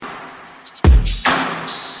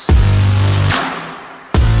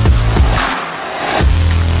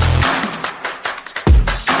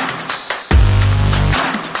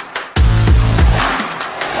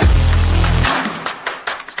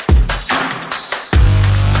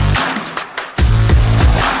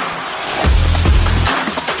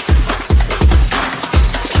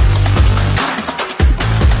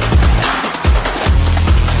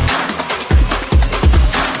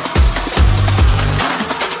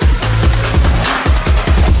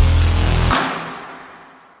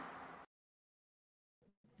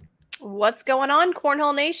What's going on,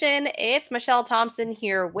 Cornhole Nation? It's Michelle Thompson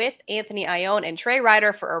here with Anthony Ione and Trey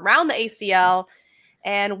Ryder for Around the ACL.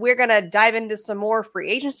 And we're going to dive into some more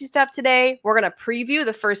free agency stuff today. We're going to preview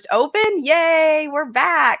the first open. Yay, we're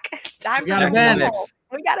back. It's time for some events.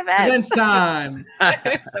 We got events. Events time.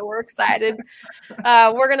 So we're excited.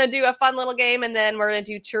 We're going to do a fun little game, and then we're going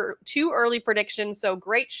to do two early predictions. So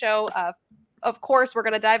great show. Of course, we're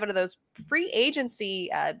going to dive into those free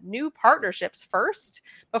agency new partnerships first.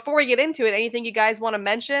 Before we get into it, anything you guys want to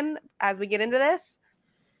mention as we get into this?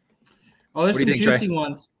 Oh, there's some juicy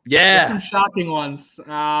ones. Yeah. There's some shocking ones.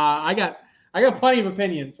 I got plenty of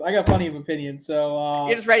opinions. So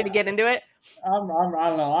you're just ready to get into it? I don't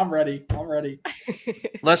know. I'm ready.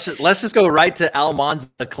 Let's just go right to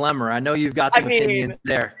Almanza Clemmer. I know you've got some opinions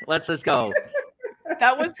there. Let's just go.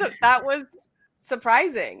 That was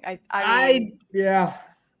surprising. I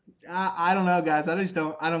don't know, guys. I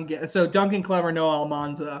don't get it. So Duncan Clemmer, no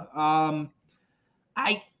Almanza.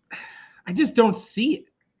 I just don't see it.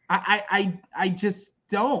 I just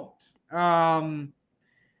don't.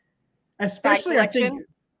 Especially I think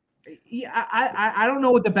I don't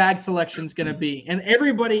know what the bag selection is going to be. And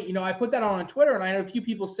everybody, I put that on Twitter, and I had a few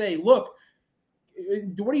people say, look,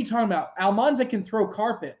 what are you talking about? Almanza can throw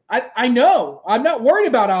carpet. I know. I'm not worried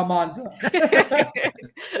about Almanza.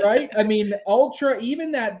 Right? I mean, Ultra,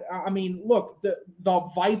 even that, look, the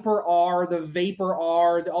Viper R, the Vapor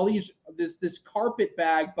R, all these, this carpet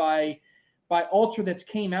bag by Ultra that's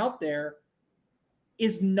came out there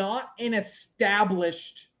is not an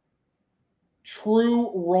established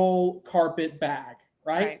true roll carpet bag,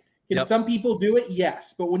 right? Can some people do it?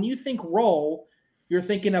 Yes. But when you think roll, you're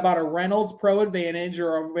thinking about a Reynolds Pro Advantage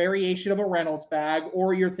or a variation of a Reynolds bag,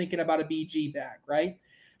 or you're thinking about a BG bag, right?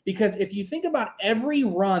 Because if you think about every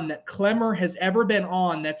run that Clemmer has ever been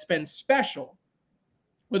on that's been special,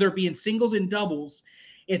 whether it be in singles and doubles,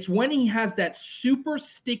 it's when he has that super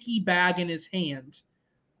sticky bag in his hand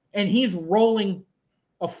and he's rolling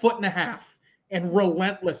 1.5 feet and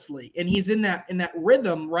relentlessly, and he's in that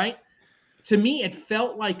rhythm, right? To me, it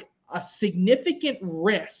felt like a significant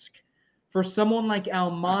risk for someone like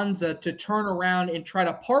Almanza to turn around and try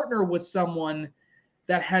to partner with someone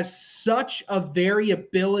that has such a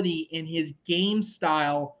variability in his game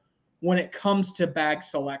style when it comes to bag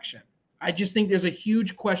selection. I just think there's a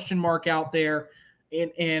huge question mark out there,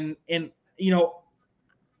 and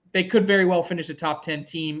they could very well finish a top 10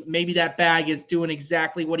 team. Maybe that bag is doing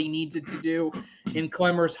exactly what he needs it to do, and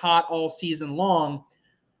Clemmer's hot all season long.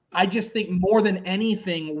 I just think more than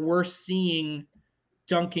anything, we're seeing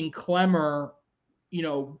Duncan Clemmer,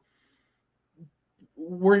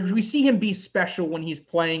 we see him be special when he's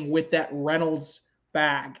playing with that Reynolds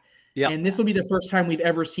bag. Yeah. And this will be the first time we've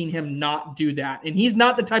ever seen him not do that. And he's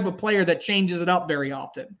not the type of player that changes it up very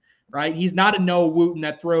often, right? He's not a Noah Wooten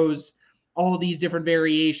that throws all these different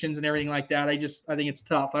variations and everything like that. I think it's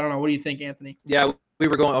tough. I don't know. What do you think, Anthony? Yeah, I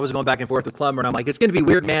was going back and forth with Clemmer, and I'm like, it's going to be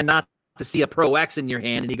weird, man, not to see a Pro X in your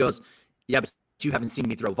hand. And he goes, yeah, but you haven't seen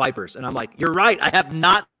me throw Vipers. And I'm like, you're right. I have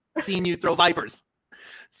not seen you throw Vipers.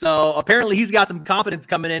 So apparently he's got some confidence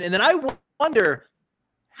coming in. And then I wonder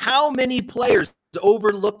how many players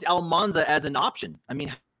overlooked Almanza as an option. I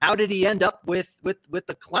mean, how did he end up with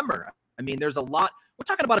the Clemmer? I mean, there's a lot. We're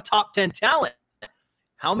talking about a top 10 talent.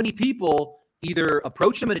 How many people either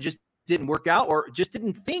approached him and it just didn't work out, or just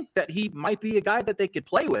didn't think that he might be a guy that they could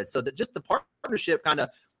play with? So that just the partnership kind of,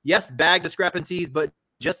 yes, bag discrepancies, but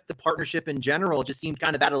just the partnership in general just seemed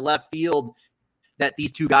kind of out of left field that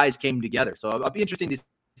these two guys came together. So it'll be interesting to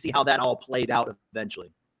see how that all played out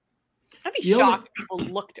eventually. I'd be shocked if people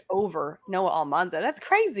looked over Noah Almanza. That's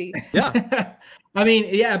crazy. Yeah.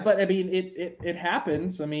 It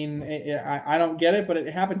happens. I mean, I don't get it, but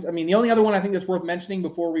it happens. I mean, the only other one I think that's worth mentioning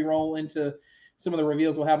before we roll into some of the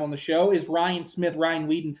reveals we'll have on the show is Ryan Smith, Ryan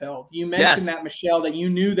Wiedenfeld. You mentioned that, Michelle, that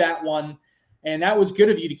you knew that one, and that was good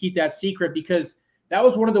of you to keep that secret, because that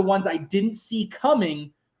was one of the ones I didn't see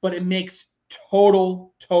coming, but it makes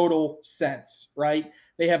total sense, right?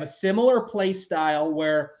 They have a similar play style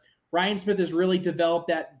where Ryan Smith has really developed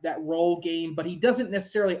that roll game, but he doesn't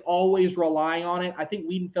necessarily always rely on it. I think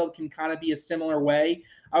Wiedenfeld can kind of be a similar way.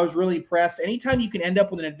 I was really impressed. Anytime you can end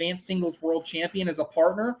up with an advanced singles world champion as a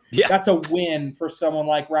partner, that's a win for someone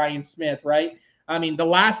like Ryan Smith, right? I mean, the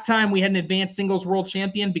last time we had an advanced singles world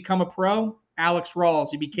champion become a pro, Alex Rawls.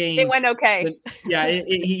 It went okay.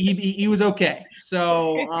 He was okay.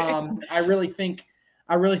 So I really think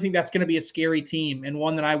that's going to be a scary team, and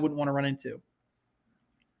one that I wouldn't want to run into.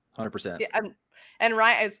 100%. Yeah, and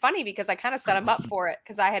Ryan, it's funny because I kind of set him up for it,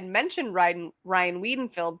 because I had mentioned Ryan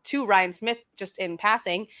Wiedenfeld to Ryan Smith just in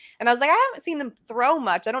passing, and I was like, I haven't seen him throw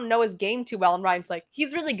much. I don't know his game too well. And Ryan's like,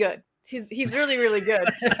 he's really good. he's really, really good.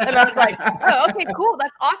 And I was like, oh, okay, cool.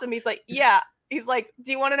 That's awesome. He's like, yeah. He's like,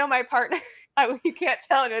 do you want to know my partner? You can't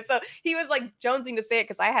tell him. And so he was like jonesing to say it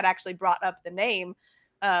because I had actually brought up the name.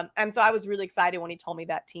 And so I was really excited when he told me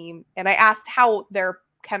that team. And I asked how their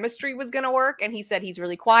chemistry was going to work. And he said he's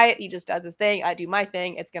really quiet. He just does his thing. I do my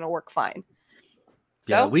thing. It's going to work fine.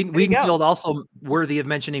 So yeah, Wheatonfield also worthy of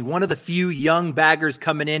mentioning, one of the few young baggers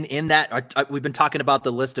coming in that. We've been talking about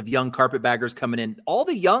the list of young carpetbaggers coming in. All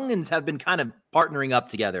the youngins have been kind of partnering up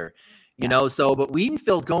together, you know. So, but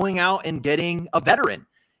Wheatonfield going out and getting a veteran,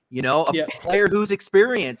 you know, a player who's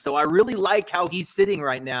experienced. So I really like how he's sitting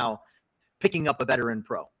right now, picking up a veteran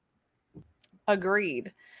pro.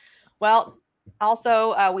 Agreed. Well,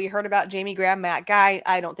 also, we heard about Jamie Graham, Matt Guy.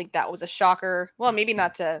 I don't think that was a shocker. Well, maybe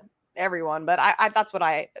not to everyone, but I that's what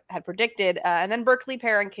I had predicted. And then Berkeley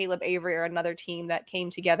Pear and Caleb Avery are another team that came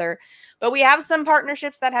together. But we have some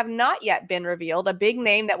partnerships that have not yet been revealed. A big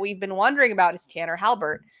name that we've been wondering about is Tanner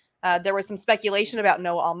Halbert. There was some speculation about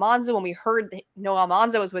Noah Almanza. When we heard Noah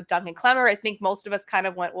Almanza was with Duncan Clemmer, I think most of us kind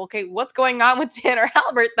of went, well, okay, what's going on with Tanner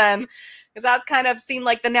Halbert then? Because that's kind of seemed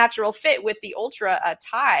like the natural fit with the Ultra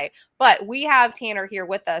tie. But we have Tanner here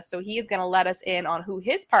with us, so he is going to let us in on who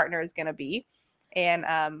his partner is going to be. And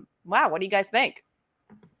wow, what do you guys think?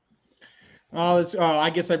 Oh, I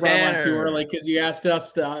guess I brought him on too early because you asked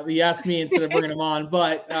us. You asked me instead of bringing him on.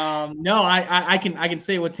 But no, I can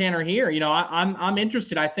say with Tanner here. You know, I'm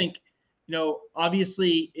interested. I think, you know,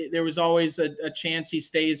 obviously there was always a chance he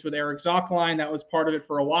stays with Eric Zockline. That was part of it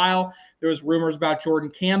for a while. There was rumors about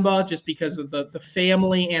Jordan Kamba just because of the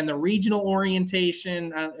family and the regional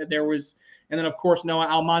orientation. There was, and then of course Noah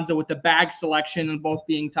Almanza with the bag selection and both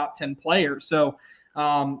being top 10 players. So.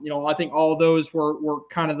 You know, I think all of those were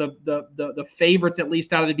kind of the favorites, at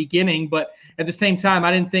least out of the beginning. But at the same time,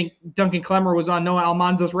 I didn't think Duncan Clemmer was on Noah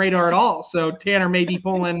Almanza's radar at all. So Tanner may be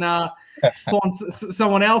pulling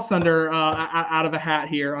someone else under out of a hat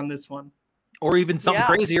here on this one. Or even something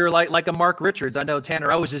crazier like a Mark Richards. I know,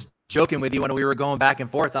 Tanner, I was just joking with you when we were going back and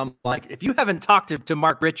forth. I'm like, if you haven't talked to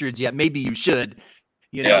Mark Richards yet, maybe you should.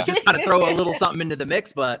 You know, just kind of throw a little something into the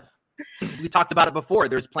mix. But we talked about it before.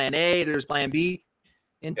 There's plan A, there's plan B.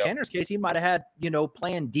 In Tanner's case, he might have had, you know,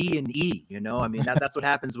 plan D and E, you know, I mean, that's what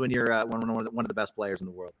happens when you're one of the best players in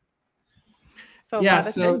the world. So,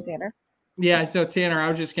 Tanner. Yeah. So Tanner,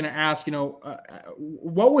 I was just going to ask, you know,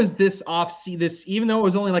 what was this this, even though it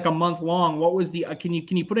was only like a month long, what was can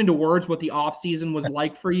you put into words what the off season was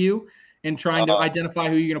like for you and trying to identify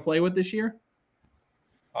who you're going to play with this year?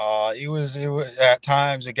 It was at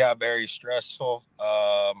times it got very stressful.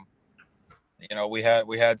 You know, we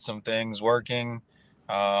had some things working.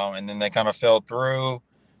 And then they kind of fell through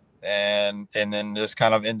and then just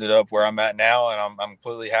kind of ended up where I'm at now. And I'm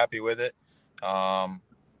completely happy with it.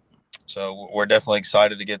 So we're definitely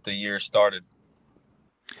excited to get the year started.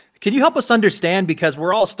 Can you help us understand, because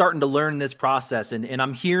we're all starting to learn this process and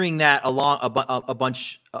I'm hearing that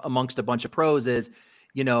amongst a bunch of pros is,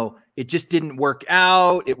 you know, it just didn't work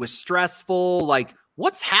out. It was stressful. Like,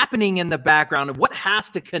 what's happening in the background and what has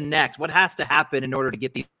to connect? What has to happen in order to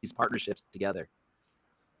get these partnerships together?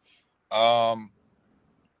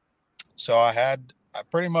 So I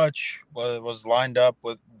pretty much was lined up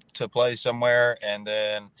to play somewhere, and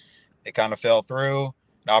then it kind of fell through.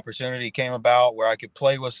 An opportunity came about where I could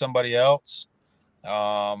play with somebody else.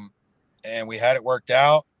 And we had it worked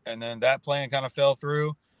out, and then that plan kind of fell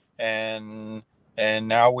through, and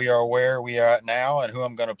now we are where we are at now and who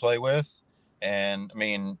I'm going to play with. And I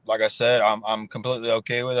mean, like I said, I'm completely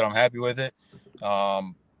okay with it. I'm happy with it.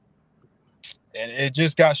 And it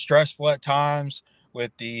just got stressful at times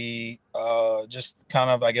with the just kind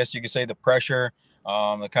of, I guess you could say, the pressure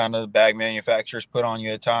the kind of bag manufacturers put on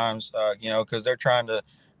you at times, you know, because they're trying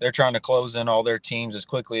to close in all their teams as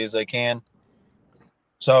quickly as they can.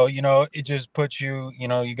 So, you know, it just puts you, you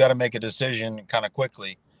know, you got to make a decision kind of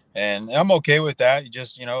quickly. And I'm okay with that. It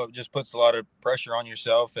just puts a lot of pressure on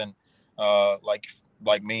yourself. And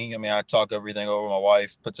like me, I mean, I talk everything over my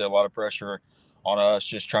wife, puts a lot of pressure on us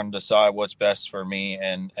just trying to decide what's best for me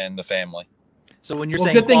and the family. So when you're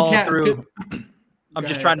saying follow through, I'm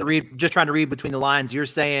just trying to read between the lines. You're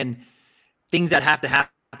saying things that have to happen.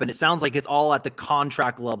 It sounds like it's all at the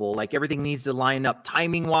contract level. Like everything needs to line up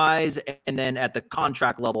timing wise. And then at the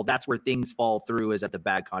contract level, that's where things fall through, is at the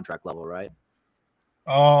bag contract level, right?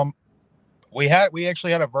 We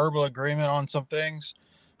actually had a verbal agreement on some things.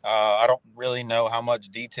 I don't really know how much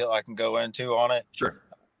detail I can go into on it. Sure.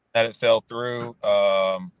 That it fell through.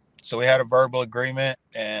 So we had a verbal agreement,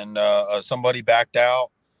 and somebody backed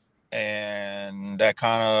out, and that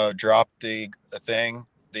kind of dropped the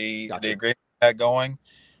agreement going.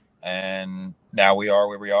 and now we are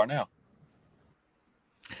where we are now.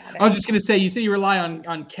 I was just going to say, you say you rely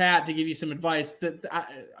on Kat to give you some advice.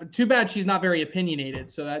 Too bad she's not very opinionated.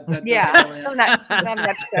 So that not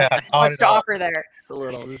much to offer there.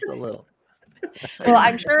 Just a little. Well,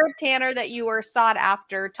 I'm sure, Tanner, that you were sought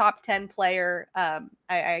after, top 10 player.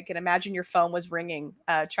 I can imagine your phone was ringing,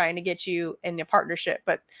 trying to get you in a partnership.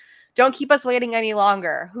 But don't keep us waiting any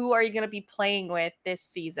longer. Who are you going to be playing with this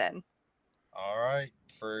season? All right,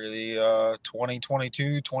 for the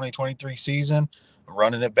 2022-2023 season, I'm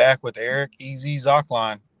running it back with Eric Easy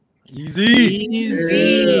Zockline. Easy.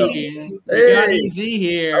 We got Easy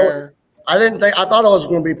here. I thought I was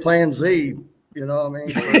going to be playing Z. You know what I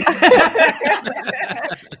mean?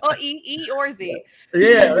 Well, E or Z.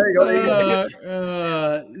 Yeah, there you go.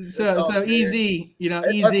 So Easy, Easy.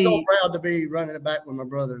 I'm so proud to be running it back with my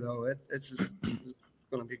brother, though. It's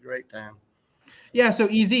going to be a great time. Yeah, so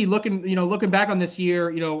Easy, looking back on this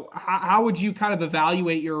year, how would you kind of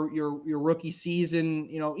evaluate your rookie season?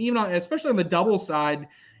 Especially on the double side, I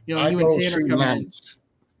you go and Tanner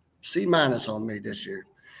C- on me this year,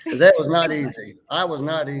 because that was not easy. I was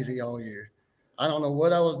not easy all year. I don't know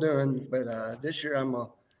what I was doing, but this year I'm gonna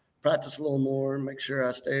practice a little more, make sure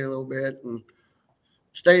I stay a little bit and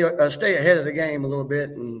stay ahead of the game a little bit,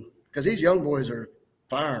 and because these young boys are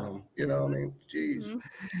firing them, Jeez.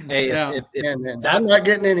 Hey, and I'm not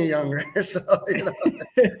getting any younger, so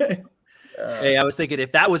hey, I was thinking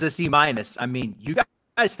if that was a C-, I mean, you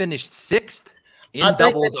guys finished 6th in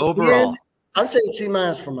doubles overall. I'm saying C-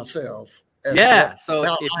 for myself. Yeah,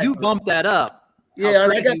 so if you bump that up. Yeah,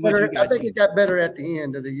 and I got better. I think it got better at the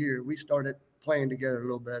end of the year. We started playing together a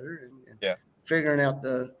little better and figuring out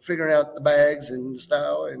the bags and the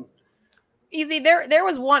style. And Easy, there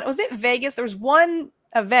was one. Was it Vegas? There was one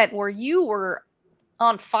event where you were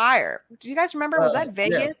on fire. Do you guys remember? Was that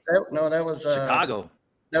Vegas? Yes. That was Chicago.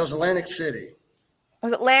 That was Atlantic City. It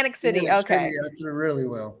was Atlantic City. Okay. City, I threw really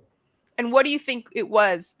well. And what do you think it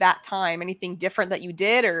was that time? Anything different that you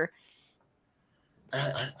did, or?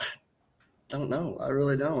 I don't know. I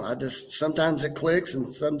really don't. I just sometimes it clicks and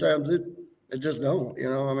sometimes it just don't. You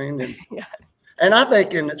know what I mean? And, and I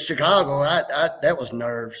think in Chicago, I that was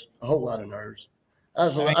nerves, a whole lot of nerves. I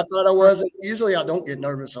thought I wasn't. Usually I don't get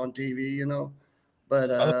nervous on TV, but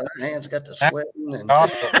our hands got to sweating and it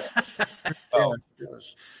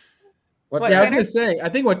was. I was going to say, I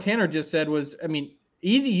think what Tanner just said was,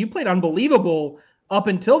 Easy, you played unbelievable up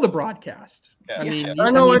until the broadcast. Yeah. I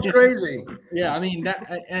know it's crazy. Yeah,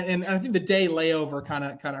 that, and I think the day layover kind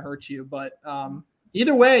of hurt you, but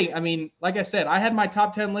either way, like I said, I had my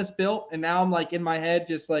top 10 list built, and now I'm like in my head,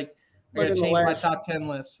 just like I gotta change my top 10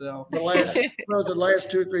 list. So the last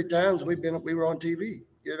 2 or 3 times we were on TV.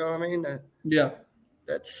 You know what I mean?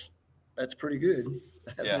 That's pretty good.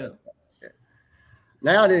 Yeah.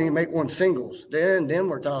 Now I didn't even make one singles. Then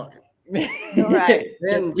we're talking. Right.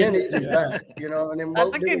 Then Easy's back, and then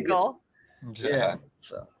that's a good goal. Yeah.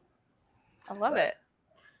 So I love it.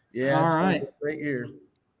 Yeah. All right. A great year.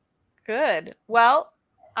 Good. Well,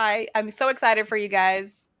 I'm so excited for you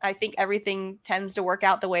guys. I think everything tends to work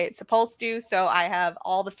out the way it's supposed to. So I have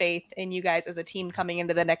all the faith in you guys as a team coming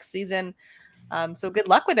into the next season. So good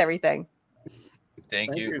luck with everything.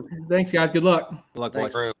 Thank you. Thanks, guys. Good luck. Good luck,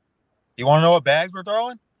 boys. You want to know what bags we're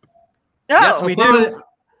throwing? No. Yes, we do.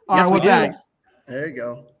 Yes, we do. Bags? There you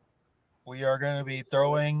go. We are going to be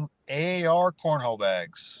throwing AAR cornhole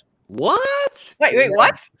bags. What? Wait,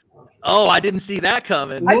 what? Oh, I didn't see that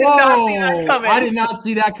coming. I did not see that coming. I did not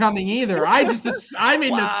see that coming either. I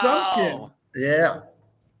made an assumption. Yeah.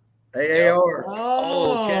 AAR.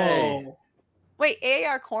 Oh, okay. Wait,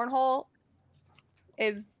 AAR cornhole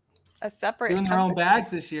is a separate doing their own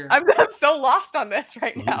bags this year. I'm so lost on this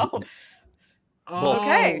right now.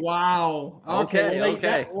 Okay. Wow.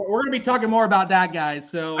 Okay. We're gonna be talking more about that, guys.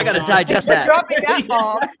 So I gotta digest that. Dropping that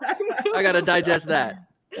ball. I gotta digest that.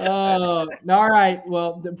 All right.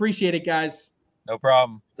 Well, appreciate it, guys. No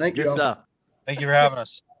problem. Thank you. Good stuff. Thank you for having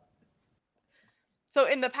us. So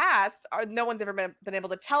in the past, no one's ever been able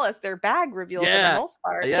to tell us their bag reveal for the most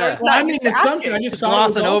part. Yeah. Well, I made an assumption. I just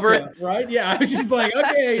glossing over it, right? Yeah. I was just like,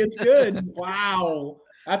 okay, it's good. Wow.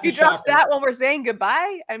 That's he drops that when we're saying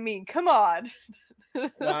goodbye. Come on.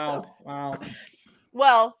 Wow.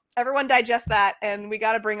 Well, everyone digest that, and we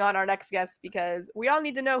got to bring on our next guest because we all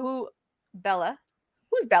need to know who's Bella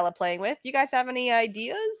playing with. You guys have any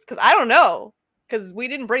ideas? Because I don't know, because we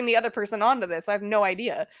didn't bring the other person onto this. I have no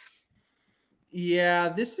idea. Yeah,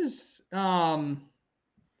 this is I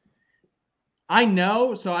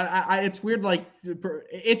know, so I it's weird, like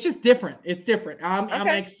it's just different. It's different. I'm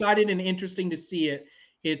excited and interesting to see it.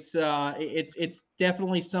 It's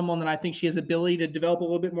definitely someone that I think she has ability to develop a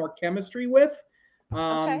little bit more chemistry with.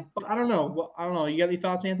 Okay. But I don't know. Well, I don't know. You got any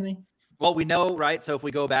thoughts, Anthony? Well, we know, right? So if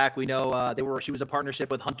we go back, we know she was a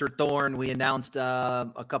partnership with Hunter Thorne. We announced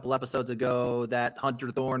a couple episodes ago that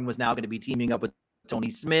Hunter Thorne was now going to be teaming up with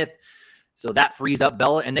Tony Smith. So that frees up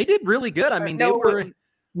Bella, and they did really good. I mean, they were.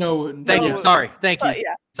 No, thank you. Sorry, thank you.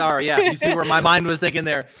 Yeah. Sorry, yeah. You see where my mind was thinking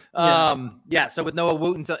there. Yeah. So with Noah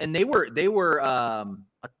Wooten, and they were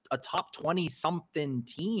a top 20 something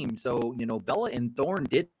team. So Bella and Thorne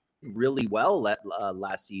did really well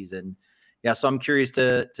last season. Yeah, so I'm curious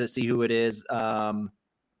to see who it is.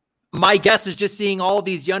 My guess is just seeing all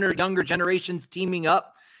these younger generations teaming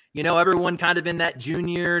up. Everyone kind of in that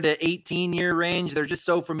junior to 18-year range. They're just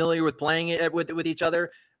so familiar with playing it with each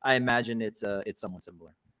other. I imagine it's someone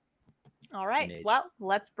similar. All right. Well,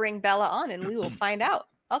 let's bring Bella on, and we will find out.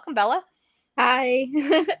 Welcome, Bella. Hi.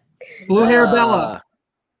 Blue hair Bella.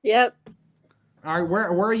 Yep. All right, where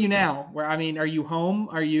are you now? Are you home?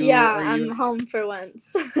 I'm home for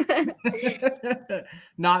once.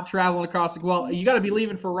 Not traveling across. Well, you got to be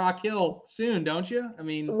leaving for Rock Hill soon, don't you?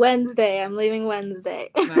 Wednesday. I'm leaving Wednesday.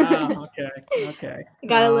 Okay.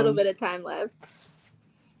 Got a little bit of time left.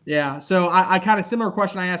 Yeah. So I kind of similar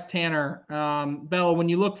question I asked Tanner. Bella, when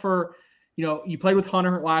you look for, you played with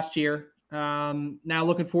Hunter last year. Now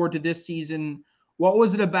looking forward to this season. What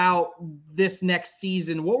was it about this next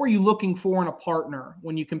season? What were you looking for in a partner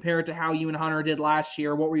when you compare it to how you and Hunter did last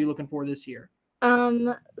year? What were you looking for this year?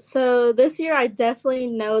 So this year I definitely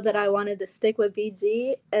know that I wanted to stick with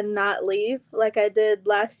BG and not leave like I did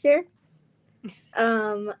last year.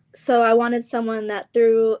 So I wanted someone that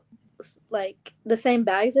threw like the same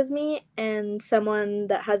bags as me and someone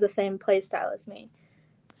that has the same play style as me.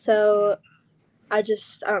 So I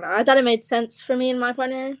don't know. I thought it made sense for me and my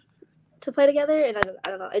partner to play together, and I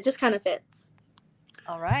don't know. It just kind of fits.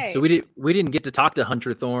 All right. So we didn't get to talk to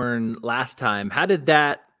Hunter Thorne last time. How did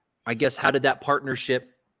that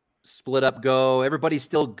partnership split up go? Everybody's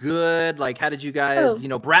still good? Like, how did you guys,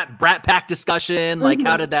 brat pack discussion? Like,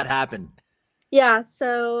 how did that happen? Yeah.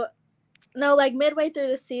 So, no, like midway through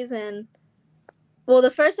the season, well,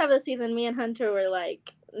 the first half of the season, me and Hunter were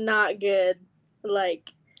like not good.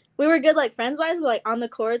 Like, we were good, like friends wise, but like on the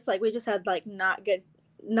courts, like we just had like not good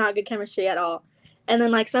chemistry at all. And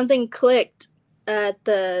then like something clicked at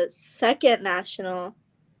the second national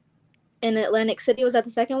in Atlantic City. Was that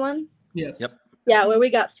the second one? Yes. Yep. Yeah, where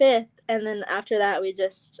we got 5th. And then after that, we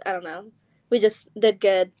just did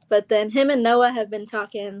good. But then him and Noah have been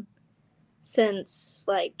talking since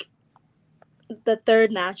like the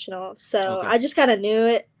third national. So I just kind of knew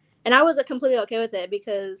it. And I was completely okay with it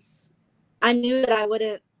because I knew that I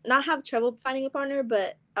wouldn't not have trouble finding a partner,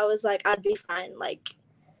 but I was like, I'd be fine. Like,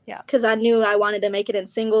 yeah, because I knew I wanted to make it in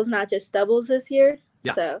singles, not just doubles this year.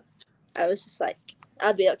 Yeah. So I was just like,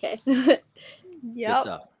 I'd be okay. Yep.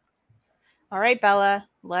 All right, Bella,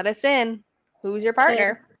 let us in. Who's your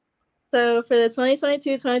partner? Okay. So for the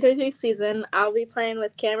 2022-2023 season, I'll be playing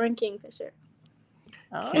with Cameron Kingfisher.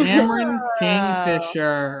 Oh. Cameron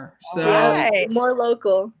Kingfisher. So more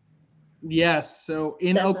local. Yes. So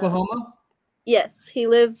in Oklahoma? Yes. He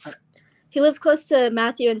lives close to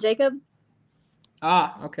Matthew and Jacob.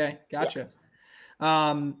 Okay. Gotcha.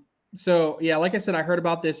 Yeah. So yeah, like I said, I heard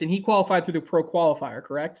about this, and he qualified through the pro qualifier,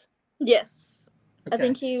 correct? Yes. Okay. I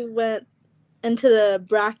think he went into the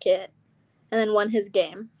bracket and then won his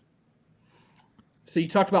game. So you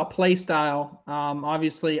talked about play style.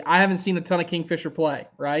 Obviously, I haven't seen a ton of Kingfisher play,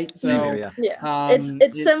 right? So yeah.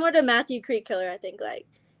 It's similar to Matthew Creek Killer, I think, like,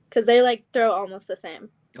 because they like throw almost the same.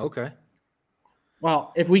 Okay.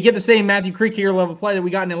 Well, if we get the same Matthew Creek Killer level play that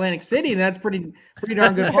we got in Atlantic City, then that's pretty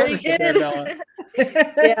darn good partnership there, Bella.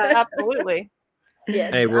 Yeah, absolutely.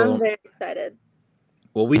 Yes, I'm very excited.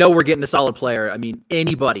 Well, we know we're getting a solid player. I mean,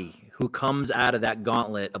 anybody who comes out of that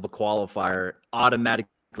gauntlet of a qualifier automatically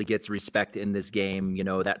gets respect in this game,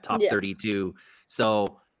 that top 32.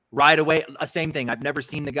 So right away, same thing. I've never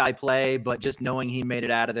seen the guy play, but just knowing he made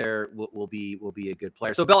it out of there will be a good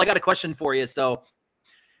player. So, Bill, I got a question for you. So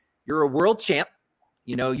you're a world champ.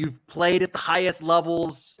 You've played at the highest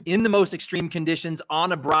levels in the most extreme conditions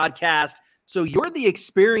on a broadcast. So you're the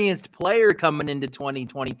experienced player coming into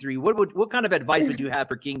 2023. What kind of advice would you have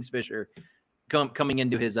for Kingfisher coming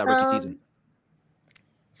into his rookie season?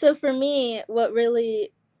 So for me, what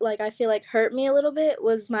really I feel like hurt me a little bit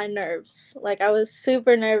was my nerves. Like I was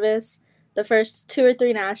super nervous the first 2 or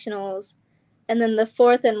 3 nationals, and then the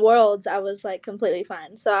 4th in Worlds I was like completely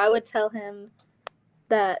fine. So I would tell him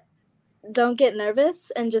that don't get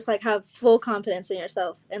nervous and just like have full confidence in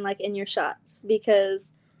yourself and like in your shots,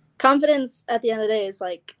 because confidence at the end of the day is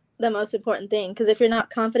like the most important thing. Because if you're not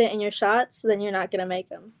confident in your shots, then you're not going to make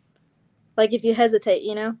them. Like if you hesitate,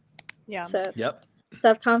 you know? Yeah. So Yep.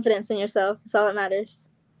 have confidence in yourself. That's all that matters.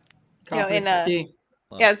 You know, in Confidence is key.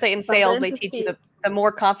 yeah, say in sales, they Confidence is teach you key. the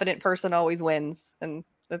more confident person always wins, and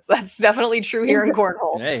that's definitely true here in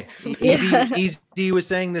cornhole. Hey, Yeah. Easy was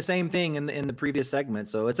saying the same thing in the previous segment,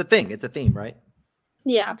 so it's a thing. It's a theme, right?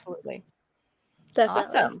 Yeah, Absolutely. definitely.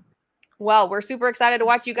 Awesome. Well, we're super excited to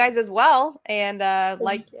watch you guys as well. And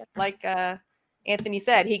like Anthony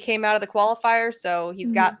said, he came out of the qualifier, so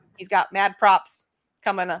he's got mad props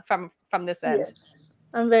coming from this end. Yes.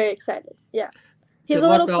 I'm very excited. Yeah. He's Good a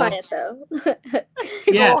luck, little Bella. quiet though.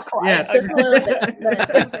 He's a little Yes, quiet. yes. Just a little bit.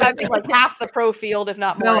 But I think like half the pro field, if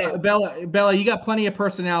not more. Bella, you got plenty of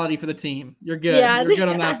personality for the team. You're good. yeah, You're good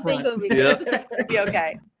on that I think front. it'll be good. It'll be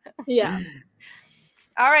okay. Yeah.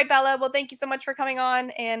 All right, Bella. Well, thank you so much for coming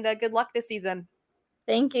on, and good luck this season.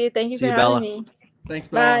 Thank you. Thank you See for you, having Bella. me. Thanks,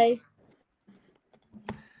 Bella. Bye.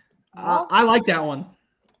 I like that one.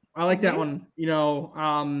 I like that one. You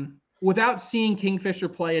know, without seeing Kingfisher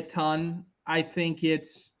play a ton, I think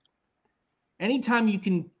it's anytime you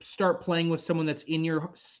can start playing with someone that's in your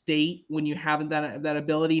state when you haven't that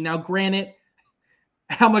ability. Now, granted,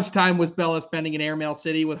 how much time was Bella spending in Airmail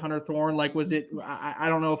City with Hunter Thorne? Like, was it? I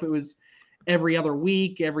don't know if it was every other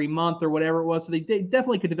week, every month, or whatever it was. So they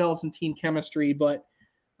definitely could develop some team chemistry, but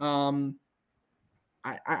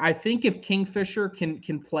I think if Kingfisher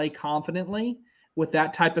can play confidently with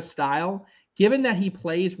that type of style, given that he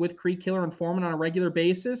plays with Creek Killer and Foreman on a regular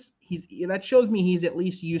basis, that shows me he's at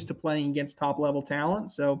least used to playing against top level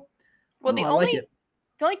talent. So, Well, I like it.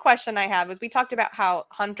 the only question I have is we talked about how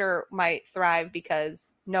Hunter might thrive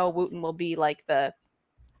because Noah Wooten will be like the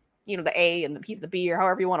A and he's the B, or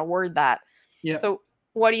however you want to word that. Yeah. So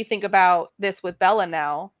what do you think about this with Bella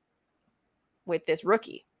now with this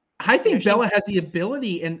rookie? I think Bella has the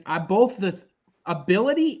ability and both the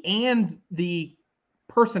ability and the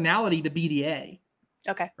personality to be the A.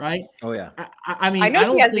 Okay. Right. Oh yeah. I mean, I know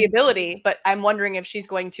don't she has the think- ability, but I'm wondering if she's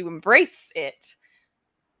going to embrace it.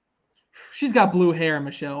 She's got blue hair,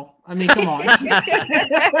 Michelle. I mean, come on.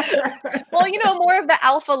 Well, more of the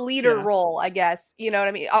alpha leader Yeah. role, I guess. You know what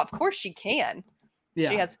I mean? Of course she can. Yeah.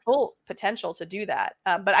 She has full potential to do that.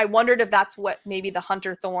 But I wondered if that's what maybe the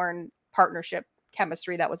Hunter Thorne partnership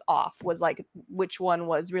chemistry that was off was like, which one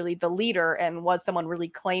was really the leader and was someone really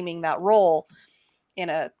claiming that role in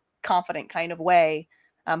a confident kind of way.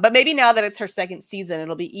 But maybe now that it's her second season,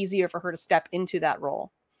 it'll be easier for her to step into that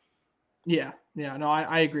role. Yeah. No,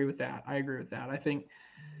 I agree with that. I think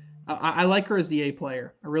I like her as the A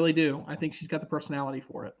player. I really do. I think she's got the personality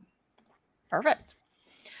for it. Perfect.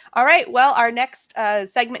 All right. Well, our next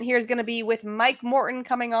segment here is going to be with Mike Morton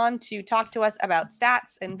coming on to talk to us about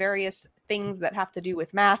stats and various things that have to do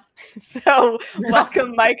with math. So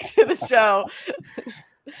welcome, Mike, to the show.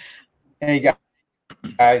 Hey,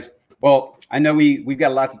 guys. Well, I know we've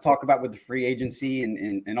got a lot to talk about with the free agency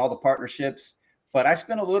and all the partnerships, but I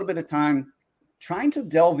spent a little bit of time trying to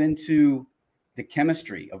delve into the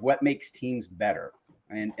chemistry of what makes teams better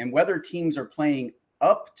and whether teams are playing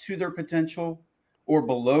up to their potential or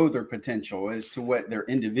below their potential as to what their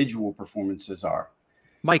individual performances are.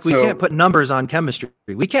 Mike, we can't put numbers on chemistry.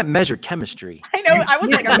 We can't measure chemistry. I know. I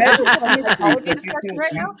was like, are measure we chemistry, but discussion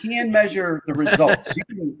right now? you can measure the results.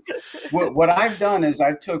 What I've done is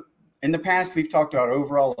in the past, we've talked about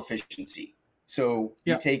overall efficiency. So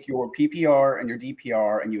you take your PPR and your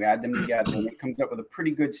DPR and you add them together and it comes up with a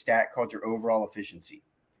pretty good stat called your overall efficiency.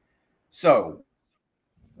 So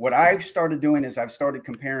what I've started doing is I've started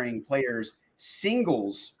comparing players'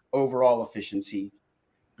 singles overall efficiency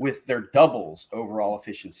with their doubles overall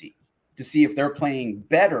efficiency to see if they're playing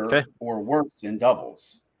better or worse in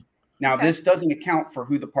doubles. Now, this doesn't account for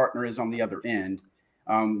who the partner is on the other end.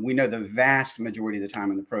 We know the vast majority of the time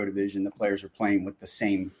in the pro division, the players are playing with the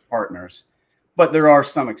same partners, but there are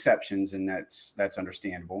some exceptions, and that's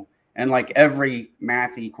understandable. And like every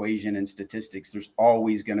math equation in statistics, there's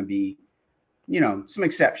always going to be, some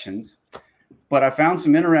exceptions. But I found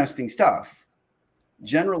some interesting stuff.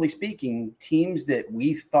 Generally speaking, teams that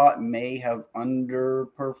we thought may have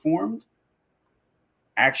underperformed,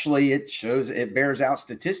 actually it bears out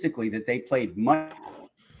statistically that they played much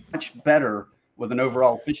better with an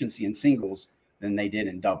overall efficiency in singles than they did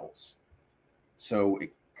in doubles. So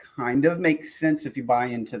it kind of makes sense if you buy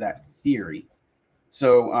into that theory.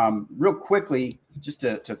 So real quickly, just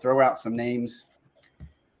to throw out some names,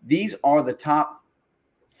 these are the top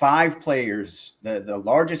 5 players, the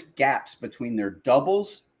largest gaps between their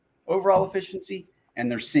doubles overall efficiency and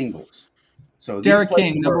their singles. So Derek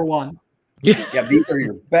King, number 1. Yeah, these are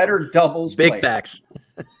your better doubles Big players. facts.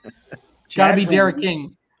 Got to be Derek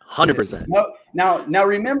King. 100%. Now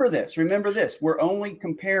remember this. We're only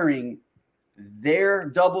comparing their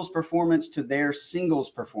doubles performance to their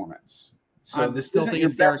singles performance. So this isn't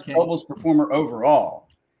your best doubles performer overall.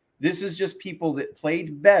 This is just people that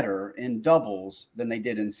played better in doubles than they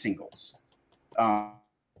did in singles.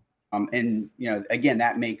 And, again,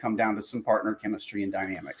 that may come down to some partner chemistry and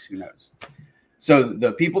dynamics. Who knows? So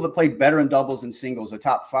the people that played better in doubles and singles, the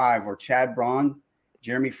top 5 were Chad Braun,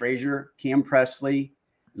 Jeremy Frazier, Cam Presley,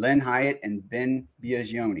 Len Hyatt, and Ben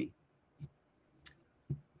Biagioni.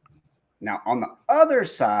 Now, on the other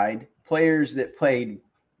side, players that played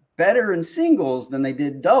better in singles than they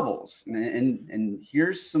did doubles. And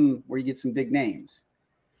here's some where you get some big names.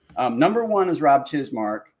 Number 1 is Rob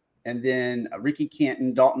Chismark, and then Ricky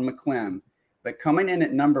Canton, Dalton McClem. But coming in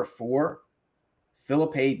at number 4,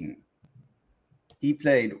 Philip Hayden. He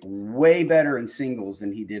played way better in singles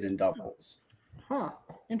than he did in doubles. Huh.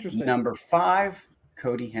 Interesting. Number 5,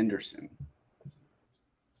 Cody Henderson.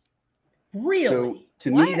 Really? So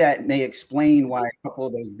to me, that may explain why a couple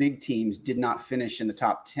of those big teams did not finish in the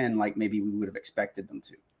top 10 like maybe we would have expected them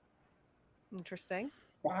to. Interesting.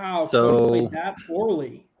 Wow. So Cody played that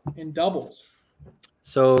poorly in doubles.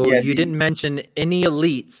 So you didn't mention any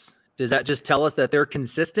elites. Does that just tell us that they're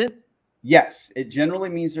consistent? Yes, it generally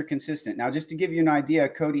means they're consistent. Now, just to give you an idea,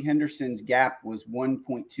 Cody Henderson's gap was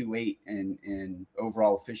 1.28 in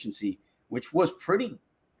overall efficiency, which was pretty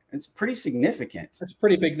significant. That's a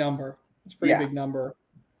pretty big number. It's a pretty big number.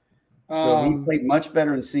 So he played much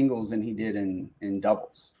better in singles than he did in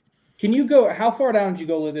doubles. Can you go, how far down did you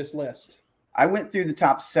go with this list? I went through the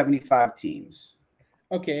top 75 teams.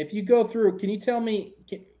 Okay, if you go through, can you tell me,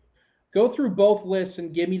 go through both lists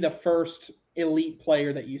and give me the first elite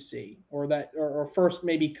player that you see, or first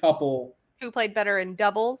maybe couple. Who played better in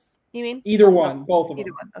doubles, you mean? Either one, both of them.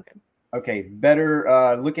 Either one, okay. Okay,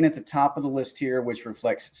 better, looking at the top of the list here, which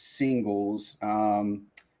reflects singles.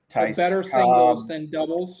 Tice better singles than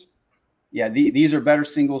doubles? Yeah, these are better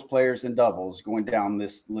singles players than doubles. Going down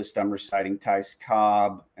this list, I'm reciting Tice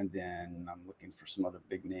Cobb, and then I'm looking for some other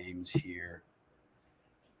big names here.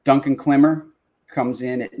 Duncan Klemmer comes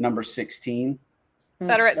in at number 16.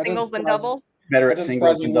 Better at singles than doubles? Better at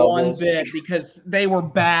singles than doubles. One bit, because they were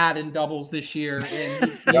bad in doubles this year,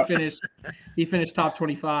 and he finished top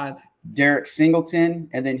 25. Derek Singleton,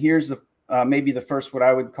 and then here's the maybe the first, what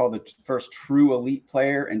I would call the first true elite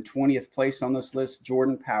player, and 20th place on this list,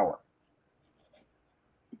 Jordan Power.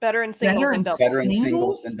 Better in singles than doubles. Better in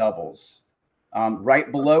singles than doubles.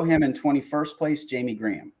 Right below him in 21st place, Jamie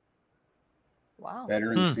Graham. Wow.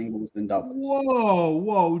 Better in singles than doubles.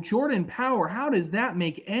 Whoa. Jordan Power. How does that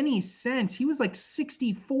make any sense? He was like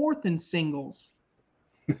 64th in singles.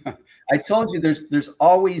 I told you there's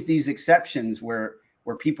always these exceptions where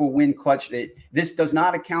people win clutch. This does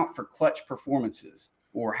not account for clutch performances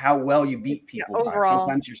or how well you beat people. Overall.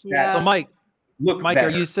 Sometimes your stats. Yeah. So Mike, better.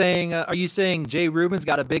 are you saying Jay Rubin's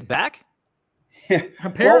got a big back?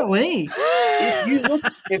 Apparently.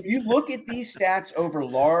 If you look at these stats over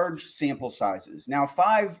large sample sizes, now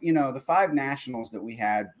the 5 nationals that we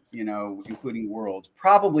had, including Worlds,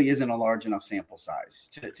 probably isn't a large enough sample size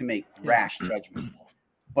to make rash judgments.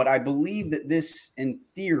 But I believe that this, in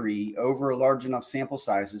theory, over large enough sample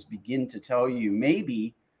sizes, begin to tell you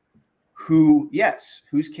maybe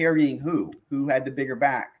who's carrying who had the bigger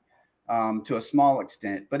back to a small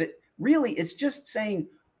extent. But it's just saying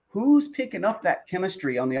who's picking up that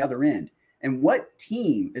chemistry on the other end and what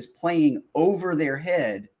team is playing over their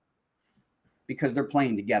head because they're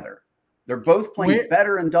playing together. They're both playing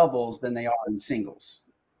better in doubles than they are in singles.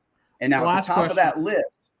 And now at the top of that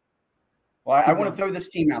list, I want to throw this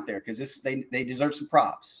team out there because they deserve some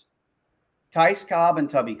props. Tice Cobb and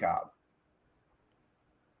Tubby Cobb.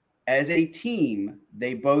 As a team,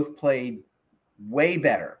 they both played way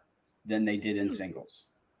better than they did in singles.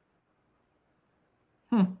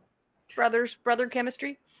 Brother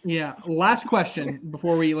chemistry? Yeah. Last question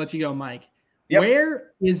before we let you go, Mike. Yep.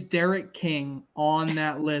 Where is Derek King on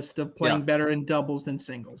that list of playing better in doubles than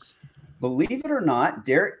singles? Believe it or not,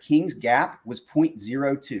 Derek King's gap was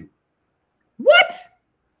 0.02. What?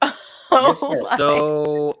 Yes,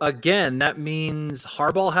 So again, that means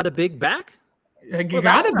Harbaugh had a big back?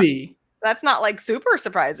 Gotta be. That's not like super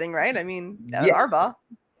surprising, right? I mean, Harbaugh.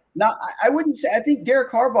 No, I wouldn't say. I think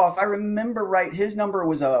Derek Harbaugh, if I remember right, his number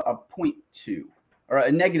was a 0.2 or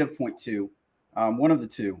a negative 0.2. One of the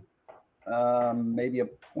two, maybe a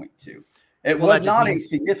 0.2. It was not a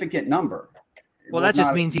significant number. Well, that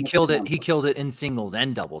just means he killed it. He killed it in singles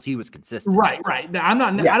and doubles. He was consistent. Right. I'm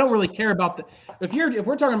not. Yes. I don't really care about if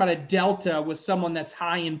we're talking about a delta with someone that's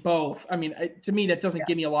high in both. I mean, to me, that doesn't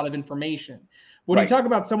give me a lot of information. When you talk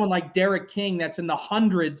about someone like Derek King that's in the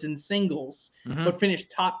hundreds in singles, but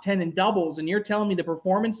finished top 10 in doubles, and you're telling me the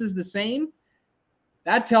performance is the same,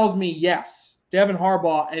 that tells me, yes, Devin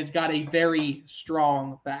Harbaugh has got a very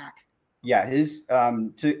strong back. Yeah, his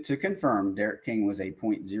to confirm, Derek King was a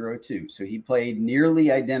 .02, so he played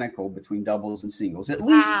nearly identical between doubles and singles, at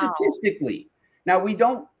least statistically. Now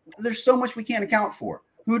there's so much we can't account for.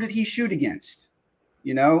 Who did he shoot against?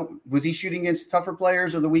 You know, was he shooting against tougher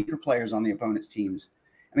players or the weaker players on the opponent's teams?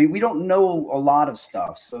 I mean, we don't know a lot of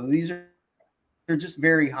stuff, so they're just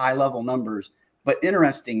very high level numbers, but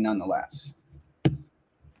interesting nonetheless.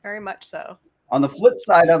 Very much so. On the flip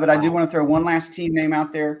side of it, I do want to throw one last team name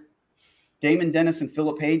out there. Damon Dennis and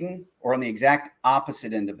Philip Hayden are on the exact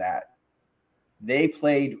opposite end of that. They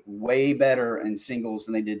played way better in singles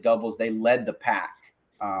than they did doubles. They led the pack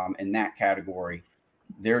in that category.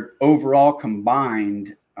 Their overall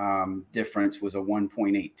combined difference was a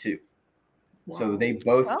 1.82. Wow. So they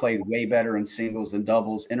both played way better in singles than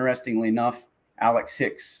doubles. Interestingly enough, Alex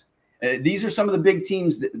Hicks. These are some of the big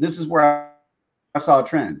teams. This is where I saw a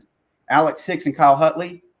trend. Alex Hicks and Kyle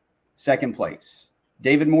Hutley, second place.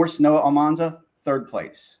 David Morse, Noah Almanza, third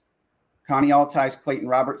place. Connie Altice, Clayton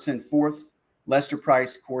Robertson, fourth. Lester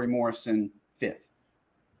Price, Corey Morrison, fifth.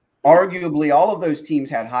 Arguably, all of those teams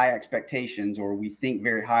had high expectations, or we think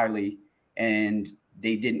very highly, and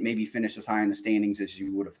they didn't maybe finish as high in the standings as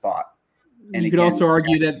you would have thought. And you could also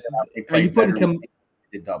argue that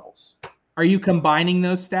did doubles. Are you combining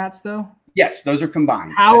those stats though? Yes, those are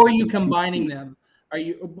combined. How are you combining them? Are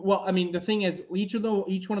you well? I mean, the thing is, each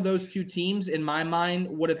one of those two teams, in my mind,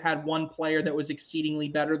 would have had one player that was exceedingly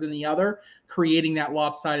better than the other, creating that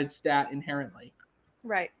lopsided stat inherently.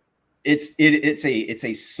 Right. It's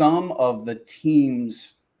a sum of the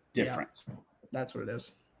team's difference. Yeah, that's what it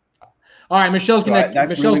is. All right, Michelle's gonna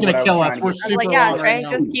kill us. We're super long Trey,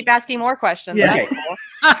 just keep asking more questions. Yeah.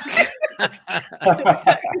 Okay.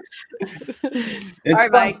 It's all right,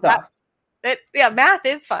 fun Mike, stuff. Math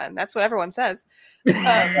is fun. That's what everyone says. I'm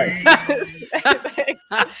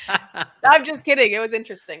just kidding. It was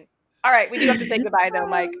interesting. All right, we do have to say goodbye though,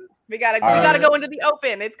 Mike. We gotta go into the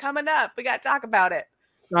open. It's coming up. We gotta talk about it.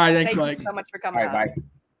 All right, thanks, Thank Mike. you so much for coming. All right, bye.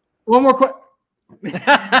 One more question.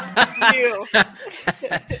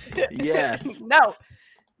 Yes. No,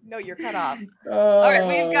 you're cut off. All right,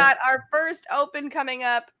 we've got our first open coming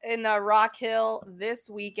up in Rock Hill this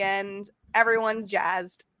weekend. Everyone's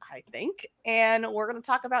jazzed, I think, and we're going to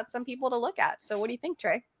talk about some people to look at. So what do you think,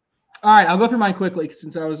 Trey? All right, I'll go through mine quickly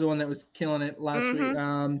since I was the one that was killing it last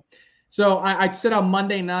week. So I said on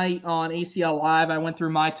Monday night on ACL Live, I went through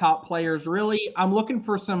my top players. Really, I'm looking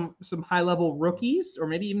for some high-level rookies or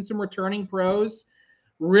maybe even some returning pros.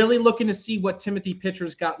 Really looking to see what Timothy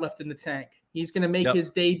Pitcher's got left in the tank. He's going to make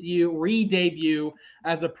his re-debut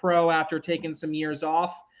as a pro after taking some years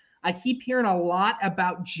off. I keep hearing a lot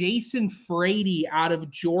about Jason Frady out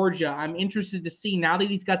of Georgia. I'm interested to see, now that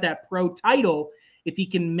he's got that pro title, if he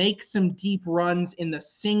can make some deep runs in the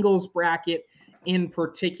singles bracket in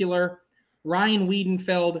particular. Ryan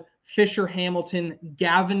Wiedenfeld, Fisher Hamilton,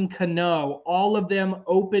 Gavin Cano, all of them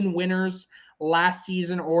open winners last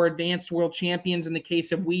season or advanced world champions in the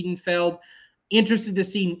case of Wiedenfeld. Interested to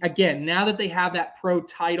see, again, now that they have that pro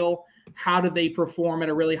title, how do they perform at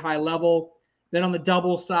a really high level? Then on the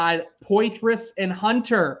double side, Poitras and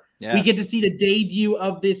Hunter. Yes. We get to see the debut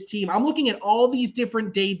of this team. I'm looking at all these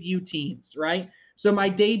different debut teams, right? So my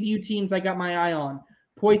debut teams I got my eye on.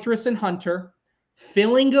 Poitras and Hunter.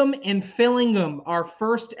 Fillingham and Fillingham, our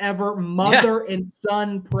first ever mother and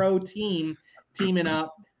son pro team teaming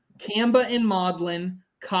up. Kamba and Maudlin,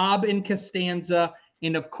 Cobb and Costanza,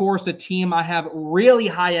 and of course a team I have really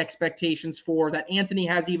high expectations for that Anthony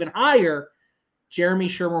has even higher, Jeremy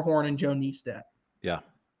Schermerhorn and Joe Niestedt. Yeah.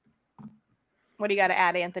 What do you got to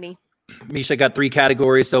add, Anthony? Misha got 3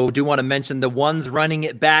 categories, so do want to mention the ones running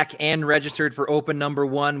it back and registered for open number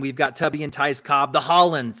 1. We've got Tubby and Tice Cobb, the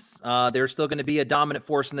Hollands. They're still going to be a dominant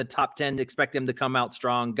force in the top 10. Expect them to come out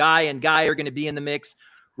strong. Guy and Guy are going to be in the mix.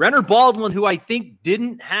 Renner Baldwin, who I think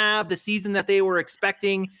didn't have the season that they were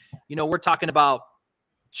expecting. You know, we're talking about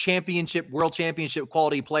world championship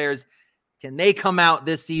quality players. Can they come out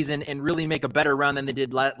this season and really make a better run than they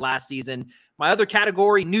did last season? My other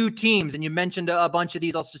category, new teams, and you mentioned a bunch of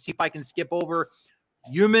these. I'll just see if I can skip over.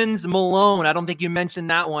 Humans Malone. I don't think you mentioned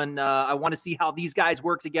that one. I want to see how these guys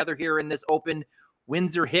work together here in this open.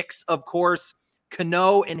 Windsor Hicks, of course.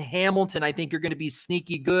 Cano and Hamilton, I think you're going to be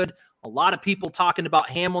sneaky good. A lot of people talking about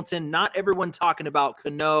Hamilton. Not everyone talking about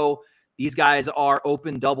Cano. These guys are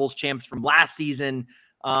open doubles champs from last season.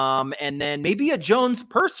 And then maybe a Jones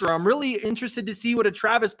Purser. I'm really interested to see what a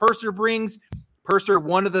Travis Purser brings. Purser,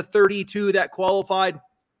 one of the 32 that qualified.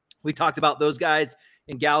 We talked about those guys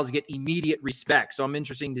and gals get immediate respect. So I'm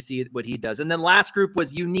interested to see what he does. And then last group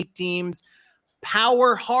was unique teams.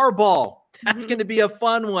 Power Hardball. That's going to be a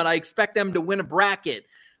fun one. I expect them to win a bracket.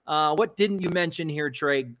 What didn't you mention here,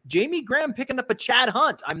 Trey? Jamie Graham picking up a Chad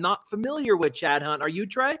Hunt. I'm not familiar with Chad Hunt. Are you,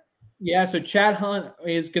 Trey? Yeah, so Chad Hunt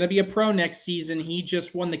is going to be a pro next season. He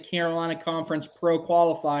just won the Carolina Conference Pro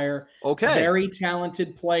Qualifier. Okay. Very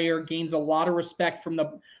talented player, gains a lot of respect from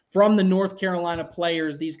the North Carolina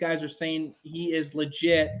players. These guys are saying he is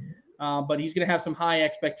legit, but he's going to have some high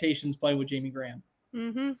expectations playing with Jamie Graham.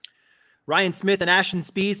 Mm-hmm. Ryan Smith and Ashton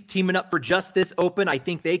Spees teaming up for just this open. I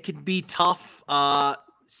think they could be tough.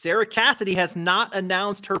 Sarah Cassidy has not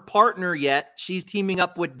announced her partner yet. She's teaming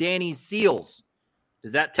up with Danny Seals.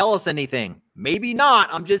 Does that tell us anything? Maybe not.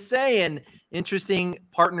 I'm just saying, interesting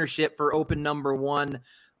partnership for open number 1.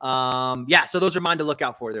 So those are mine to look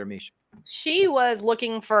out for there, Misha. She was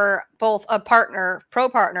looking for both a partner, pro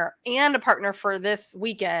partner, and a partner for this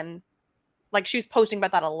weekend. Like, she was posting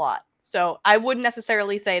about that a lot. So I wouldn't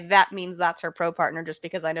necessarily say that means that's her pro partner, just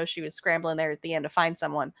because I know she was scrambling there at the end to find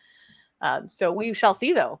someone. So we shall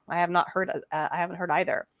see, though. I haven't heard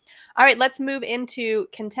either. All right, let's move into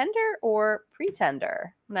contender or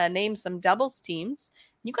pretender. I'm going to name some doubles teams.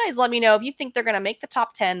 You guys let me know if you think they're going to make the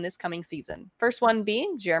top 10 this coming season. First one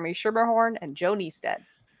being Jeremy Schermerhorn and Joe Niestad.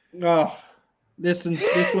 Oh, this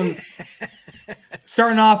one's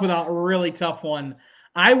starting off with a really tough one.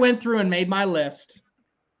 I went through and made my list,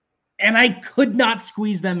 and I could not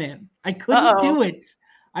squeeze them in. I couldn't do it.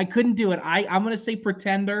 I'm going to say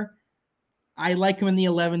pretender. I like him in the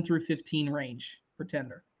 11 through 15 range.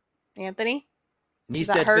 Pretender. Anthony?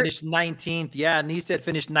 Niestad finished 19th. Yeah, Niestad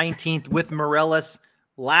finished 19th with Morellis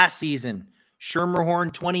last season.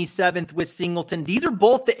 Schermerhorn 27th with Singleton. These are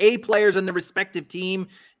both the A players on the respective team.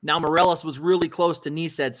 Now Morellis was really close to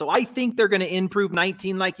Niestad. So I think they're going to improve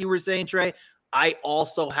 19 like you were saying, Trey. I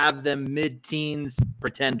also have them mid-teens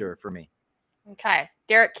pretender for me. Okay.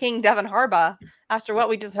 Derek King, Devin Harbaugh. After what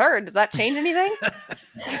we just heard, does that change anything?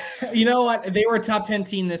 You know what? They were a top 10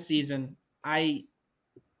 team this season.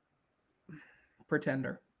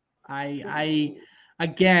 Pretender. I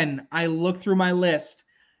look through my list.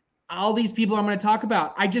 All these people I'm going to talk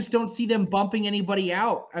about, I just don't see them bumping anybody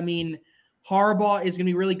out. I mean, Harbaugh is going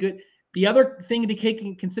to be really good. The other thing to take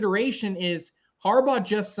in consideration is Harbaugh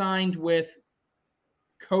just signed with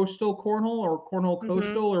Coastal Cornhole or Cornhole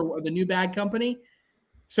Coastal or the new bag company.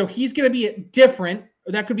 So he's going to be different.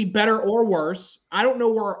 That could be better or worse. I don't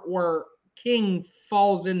know where King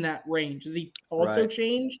falls in that range. Is he also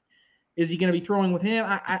changed? Is he going to be throwing with him?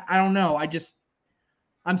 I don't know.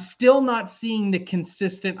 I'm still not seeing the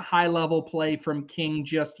consistent high-level play from King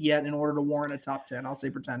just yet in order to warrant a top 10. I'll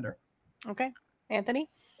say pretender. Okay. Anthony?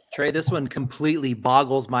 Trey, this one completely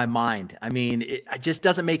boggles my mind. I mean, it just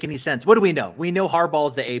doesn't make any sense. What do we know? We know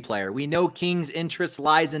Harbaugh's the A player. We know King's interest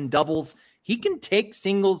lies in doubles. He can take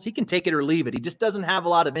singles. He can take it or leave it. He just doesn't have a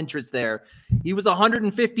lot of interest there. He was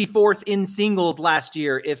 154th in singles last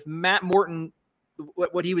year. If Matt Morton,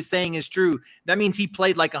 what he was saying is true, that means he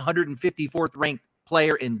played like 154th ranked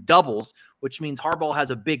player in doubles, which means Harbaugh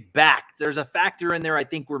has a big back. There's a factor in there I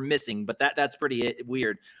think we're missing, but that's pretty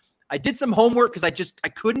weird. I did some homework because I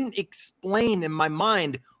couldn't explain in my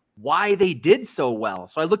mind why they did so well.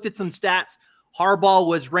 So I looked at some stats. Harbaugh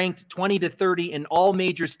was ranked 20 to 30 in all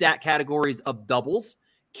major stat categories of doubles.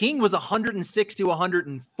 King was 106 to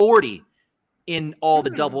 140 in all the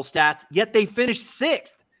double stats, yet they finished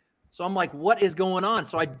 6th. So I'm like, what is going on?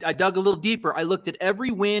 So I dug a little deeper. I looked at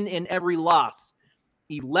every win and every loss.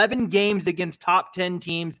 11 games against top 10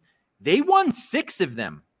 teams. They won 6 of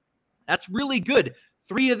them. That's really good.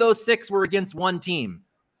 3 of those 6 were against one team.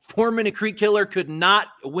 Foreman and Creek Killer could not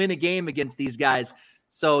win a game against these guys.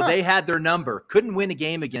 So they had their number. Couldn't win a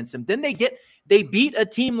game against them. Then they beat a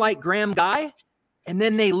team like Graham Guy, and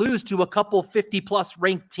then they lose to a couple 50-plus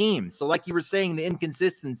ranked teams. So like you were saying, the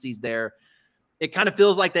inconsistencies there. It kind of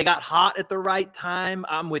feels like they got hot at the right time.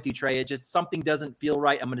 I'm with you, Trey. It just something doesn't feel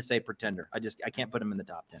right. I'm going to say pretender. I can't put them in the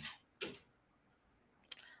top 10.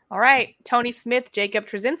 All right. Tony Smith, Jacob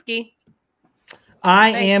Trzynski. I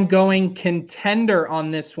am going contender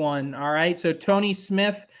on this one. All right. So Tony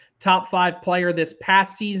Smith, top 5 player this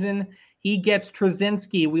past season. He gets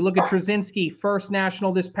Trzynski. We look at Trzynski, first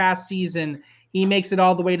national this past season. He makes it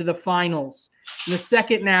all the way to the finals. In the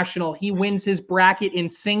second national, he wins his bracket in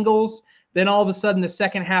singles. Then all of a sudden, the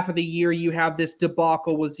second half of the year, you have this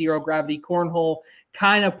debacle with Zero Gravity Cornhole.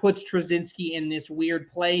 Kind of puts Trzynski in this weird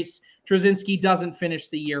place. Trzynski doesn't finish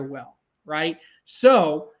the year well, right?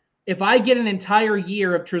 So if I get an entire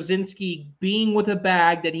year of Trzynski being with a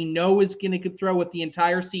bag that he knows is going to throw with the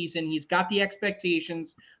entire season, he's got the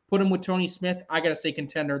expectations, put him with Tony Smith, I got to say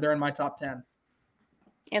contender. They're in my top 10.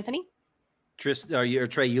 Anthony?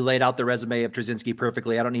 Trey, you laid out the resume of Trzynski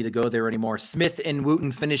perfectly. I don't need to go there anymore. Smith and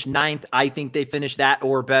Wooten finished 9th. I think they finished that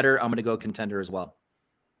or better. I'm going to go contender as well.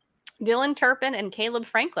 Dylan Turpin and Caleb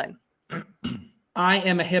Franklin. I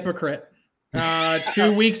am a hypocrite.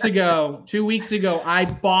 2 weeks ago, I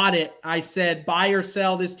bought it. I said, buy or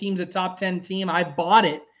sell. This team's a top 10 team. I bought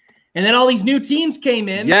it. And then all these new teams came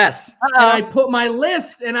in. Yes. And I put my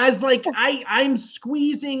list and I was like, I'm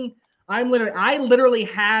squeezing. I literally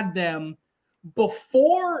had them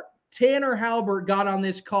before Tanner Halbert got on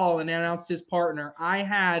this call and announced his partner. I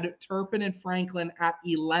had Turpin and Franklin at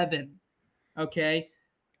 11. Okay.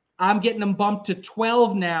 I'm getting them bumped to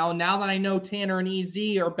 12 now. Now that I know Tanner and EZ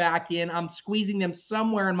are back in, I'm squeezing them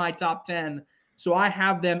somewhere in my top 10. So I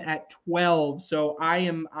have them at 12. So I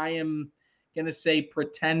am going to say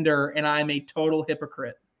pretender, and I'm a total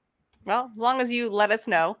hypocrite. Well, as long as you let us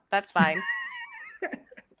know, that's fine.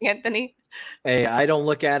 Anthony? Hey, I don't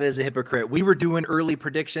look at it as a hypocrite. We were doing early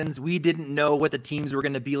predictions. We didn't know what the teams were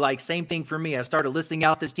going to be like. Same thing for me. I started listing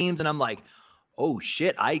out these teams, and I'm like, oh,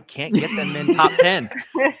 shit, I can't get them in top 10.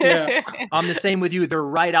 Yeah. I'm the same with you. They're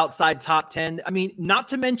right outside top 10. I mean, not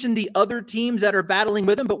to mention the other teams that are battling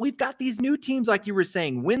with them, but we've got these new teams, like you were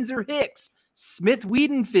saying, Windsor Hicks, Smith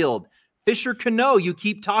Wiedenfield, Fisher Cano. You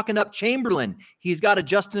keep talking up Chamberlain. He's got a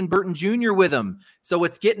Justin Burton Jr. with him. So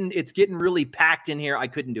it's getting really packed in here. I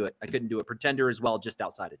couldn't do it. Pretender as well, just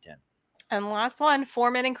outside of 10. And last one,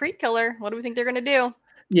 Foreman and Creek Killer. What do we think they're going to do?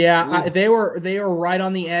 Yeah, they were right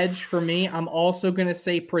on the edge for me. I'm also going to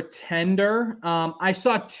say pretender. I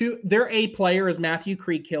saw their A player is Matthew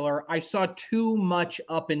Creek Killer. I saw too much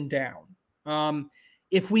up and down.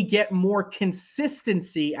 If we get more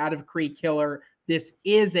consistency out of Creek Killer, this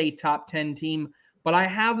is a top 10 team, but I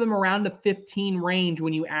have them around the 15 range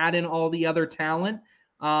when you add in all the other talent.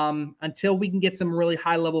 Until we can get some really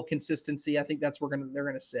high level consistency, I think that's where they're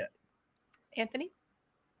going to sit. Anthony?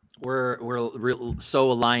 We're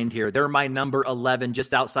so aligned here. They're my number 11,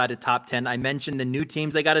 just outside of top 10. I mentioned the new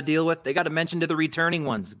teams they got to deal with. They got to mention to the returning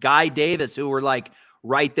ones. Guy Davis, who were like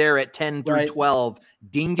right there at 10 through 12.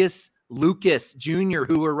 Dingus Lucas Jr.,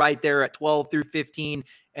 who were right there at 12 through 15.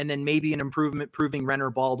 And then maybe an improvement proving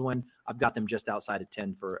Renner Baldwin. I've got them just outside of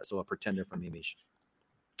 10 so a pretender for me, Mish.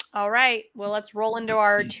 All right. Well, let's roll into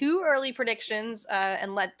our 2 early predictions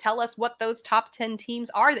and tell us what those top 10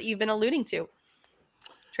 teams are that you've been alluding to.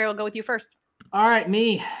 Trey, we'll go with you first. All right,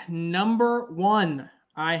 me. Number 1,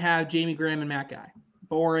 I have Jamie Graham and Matt Guy.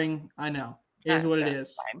 Boring, I know. It is what it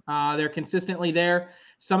is. They're consistently there.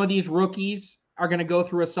 Some of these rookies are going to go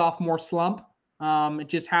through a sophomore slump. It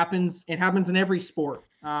just happens. It happens in every sport.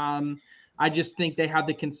 I just think they have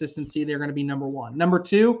the consistency. They're going to be number 1. Number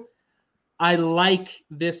 2, I like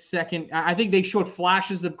this second. I think they showed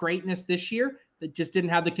flashes of greatness this year that just didn't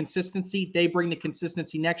have the consistency. They bring the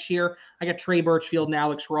consistency next year. I got Trey Birchfield and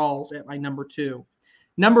Alex Rawls at my number 2.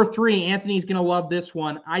 Number 3, Anthony's going to love this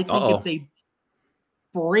one. I think it's a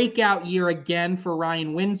breakout year again for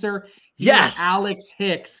Ryan Windsor. Yes. Alex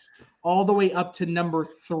Hicks all the way up to number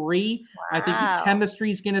 3. Wow. I think the chemistry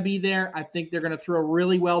is going to be there. I think they're going to throw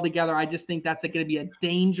really well together. I just think that's going to be a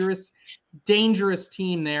dangerous, dangerous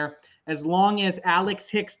team there as long as Alex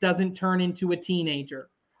Hicks doesn't turn into a teenager.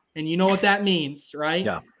 And you know what that means, right?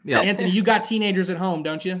 Yeah. Anthony, you got teenagers at home,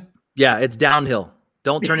 don't you? Yeah, it's downhill.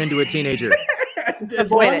 Don't turn into a teenager. Skip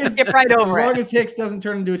right over as long as Hicks doesn't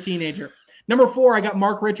turn into a teenager. Number 4, I got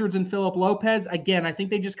Mark Richards and Philip Lopez. Again, I think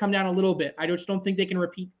they just come down a little bit. I just don't think they can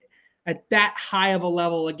repeat at that high of a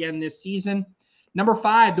level again this season. Number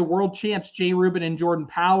 5, the world champs, Jay Rubin and Jordan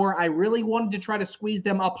Power. I really wanted to try to squeeze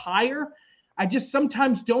them up higher. I just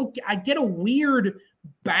sometimes I get a weird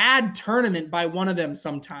bad tournament by one of them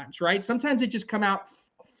sometimes, right? Sometimes it just come out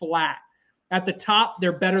flat. At the top,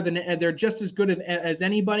 they're just as good as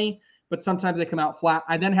anybody, but sometimes they come out flat.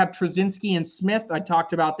 I then have Trzynski and Smith. I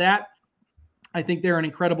talked about that. I think they're an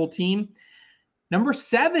incredible team. Number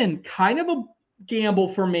 7, kind of a gamble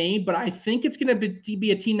for me, but I think it's going to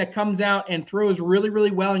be a team that comes out and throws really,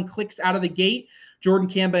 really well and clicks out of the gate. Jordan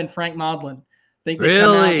Kamba and Frank Modlin. I think they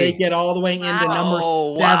come out, they get all the way into number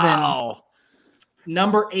 7. Wow.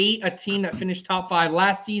 Number 8, a team that finished top 5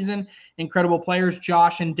 last season. Incredible players,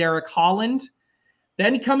 Josh and Derek Holland.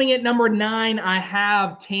 Then coming at number 9, I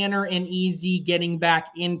have Tanner and EZ getting back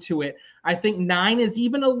into it. I think 9 is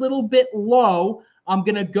even a little bit low. I'm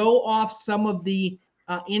going to go off some of the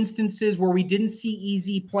instances where we didn't see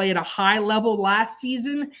Easy play at a high level last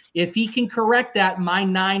season. If he can correct that, my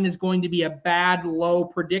 9 is going to be a bad low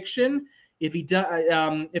prediction. If he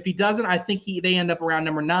doesn't, I think they end up around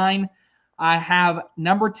number 9. I have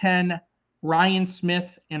number 10, Ryan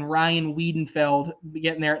Smith and Ryan Wiedenfeld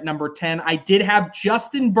getting there at number 10. I did have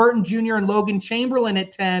Justin Burton Jr. and Logan Chamberlain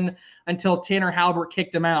at 10 until Tanner Halbert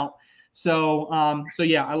kicked him out. So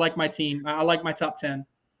yeah, I like my team. I like my top 10.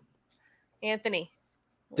 Anthony,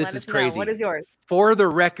 this is crazy. What is yours? For the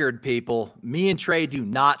record, people, me and Trey do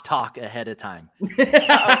not talk ahead of time.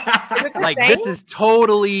 Like, this is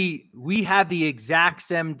totally, we have the exact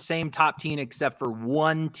same top team except for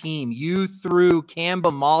one team. You threw Kamba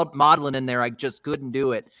Modlin in there. I just couldn't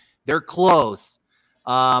do it. They're close.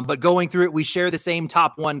 But going through it, we share the same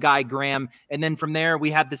top 1 guy, Graham. And then from there, we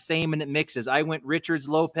have the same and it mixes. I went Richards,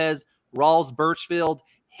 Lopez, Rawls, Birchfield,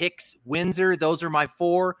 Hicks, Windsor. Those are my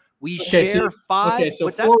 4. We share 5. Okay, so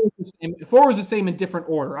 4 was the same. 4 was the same in different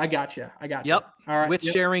order. I got you. Yep. All right. With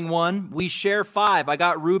sharing 1, we share 5. I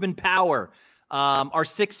got Ruben Power. Our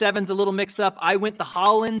 6, 7's a little mixed up. I went the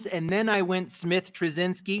Hollins, and then I went Smith,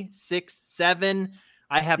 Trzynski, 6, 7.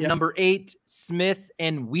 I have number 8, Smith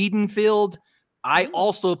and Wiedenfeld. I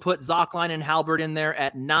also put Zockline and Halbert in there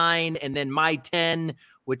at 9, and then my 10,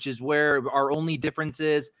 which is where our only difference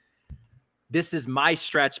is. This is my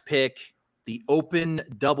stretch pick. The open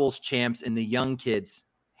doubles champs and the young kids,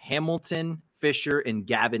 Hamilton, Fisher, and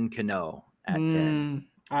Gavin Cano at 10.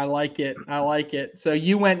 I like it. So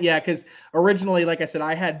you went, because originally, like I said,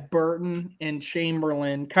 I had Burton and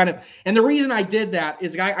Chamberlain kind of. And the reason I did that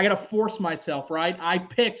is I got to force myself, right? I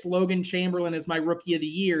picked Logan Chamberlain as my rookie of the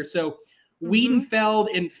year. So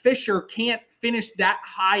Wiedenfeld and Fisher can't finish that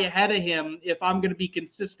high ahead of him if I'm going to be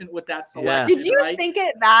consistent with that selection. Did you think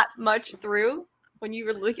it that much through? When you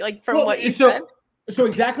were like from what you said? So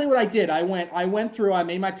exactly what I did. I went through, I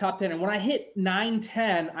made my top 10. And when I hit 9,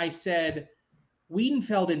 10, I said,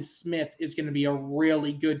 Wiedenfeld and Smith is going to be a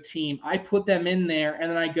really good team. I put them in there.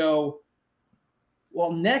 And then I go,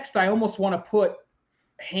 well, next I almost want to put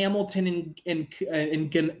Hamilton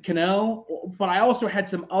and Cano, but I also had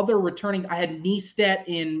some other returning. I had Niestedt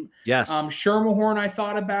in Schermerhorn I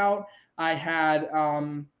thought about. I had,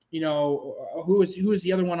 who is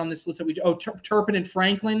the other one on this list that Turpin and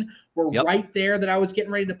Franklin were right there that I was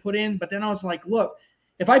getting ready to put in. But then I was like, look,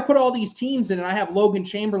 if I put all these teams in and I have Logan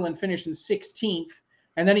Chamberlain finishing 16th,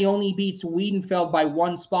 and then he only beats Wiedenfeld by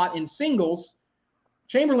 1 spot in singles,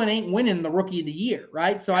 Chamberlain ain't winning the rookie of the year,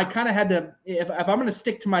 right? So I kind of had to, if I'm going to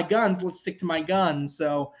stick to my guns, let's stick to my guns.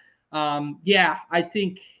 So, I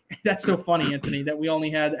think that's so funny, Anthony, that we only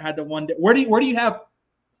had the one. Where do you have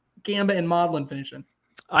Kamba and Modlin finishing?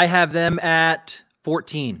 I have them at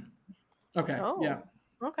 14. Okay. Oh, yeah.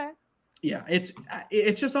 Okay. Yeah. It's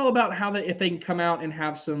just all about if they can come out and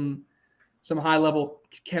have some high level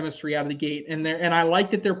chemistry out of the gate. And I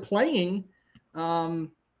like that they're playing, I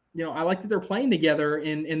like that they're playing together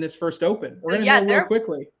in this first open. We're going to know real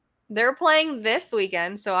quickly. They're playing this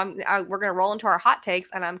weekend. So we're going to roll into our hot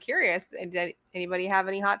takes, and I'm curious. Did anybody have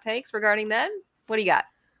any hot takes regarding them? What do you got?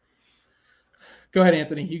 Go ahead,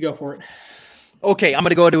 Anthony. You go for it. Okay, I'm going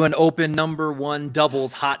to go to an open number 1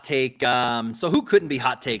 doubles hot take. So who couldn't be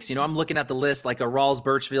hot takes? I'm looking at the list like a Rawls,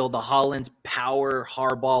 Birchfield, the Hollins, Power,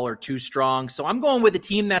 Harbaugh are too strong. So I'm going with a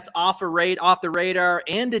team that's off the radar,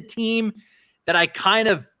 and a team that I kind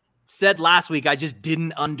of said last week I just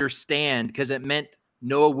didn't understand because it meant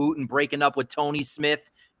Noah Wooten breaking up with Tony Smith.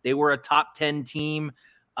 They were a top 10 team.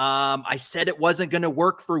 I said it wasn't going to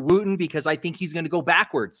work for Wooten because I think he's going to go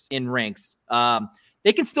backwards in ranks.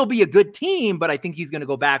 They can still be a good team, but I think he's going to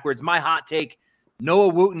go backwards. My hot take, Noah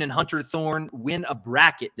Wooten and Hunter Thorne win a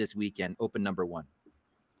bracket this weekend, open number 1.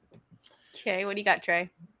 Okay, what do you got, Trey?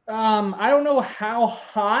 I don't know how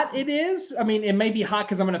hot it is. I mean, it may be hot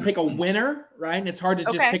because I'm going to pick a winner, right? And it's hard to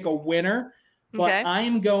just pick a winner. But I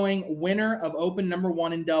am going winner of open number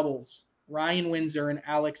 1 in doubles. Ryan Windsor and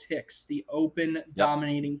Alex Hicks, the open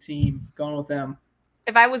dominating team. Going with them.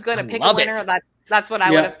 If I was going to pick a winner, that's what I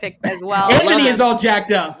would have picked as well. Anthony is all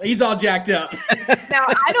jacked up. He's all jacked up. Now,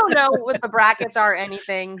 I don't know what the brackets are or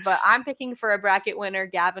anything, but I'm picking for a bracket winner,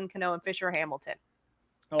 Gavin Cano and Fisher Hamilton.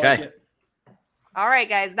 Okay. All right,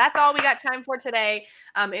 guys, that's all we got time for today.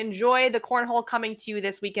 Enjoy the cornhole coming to you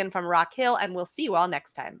this weekend from Rock Hill, and we'll see you all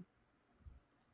next time.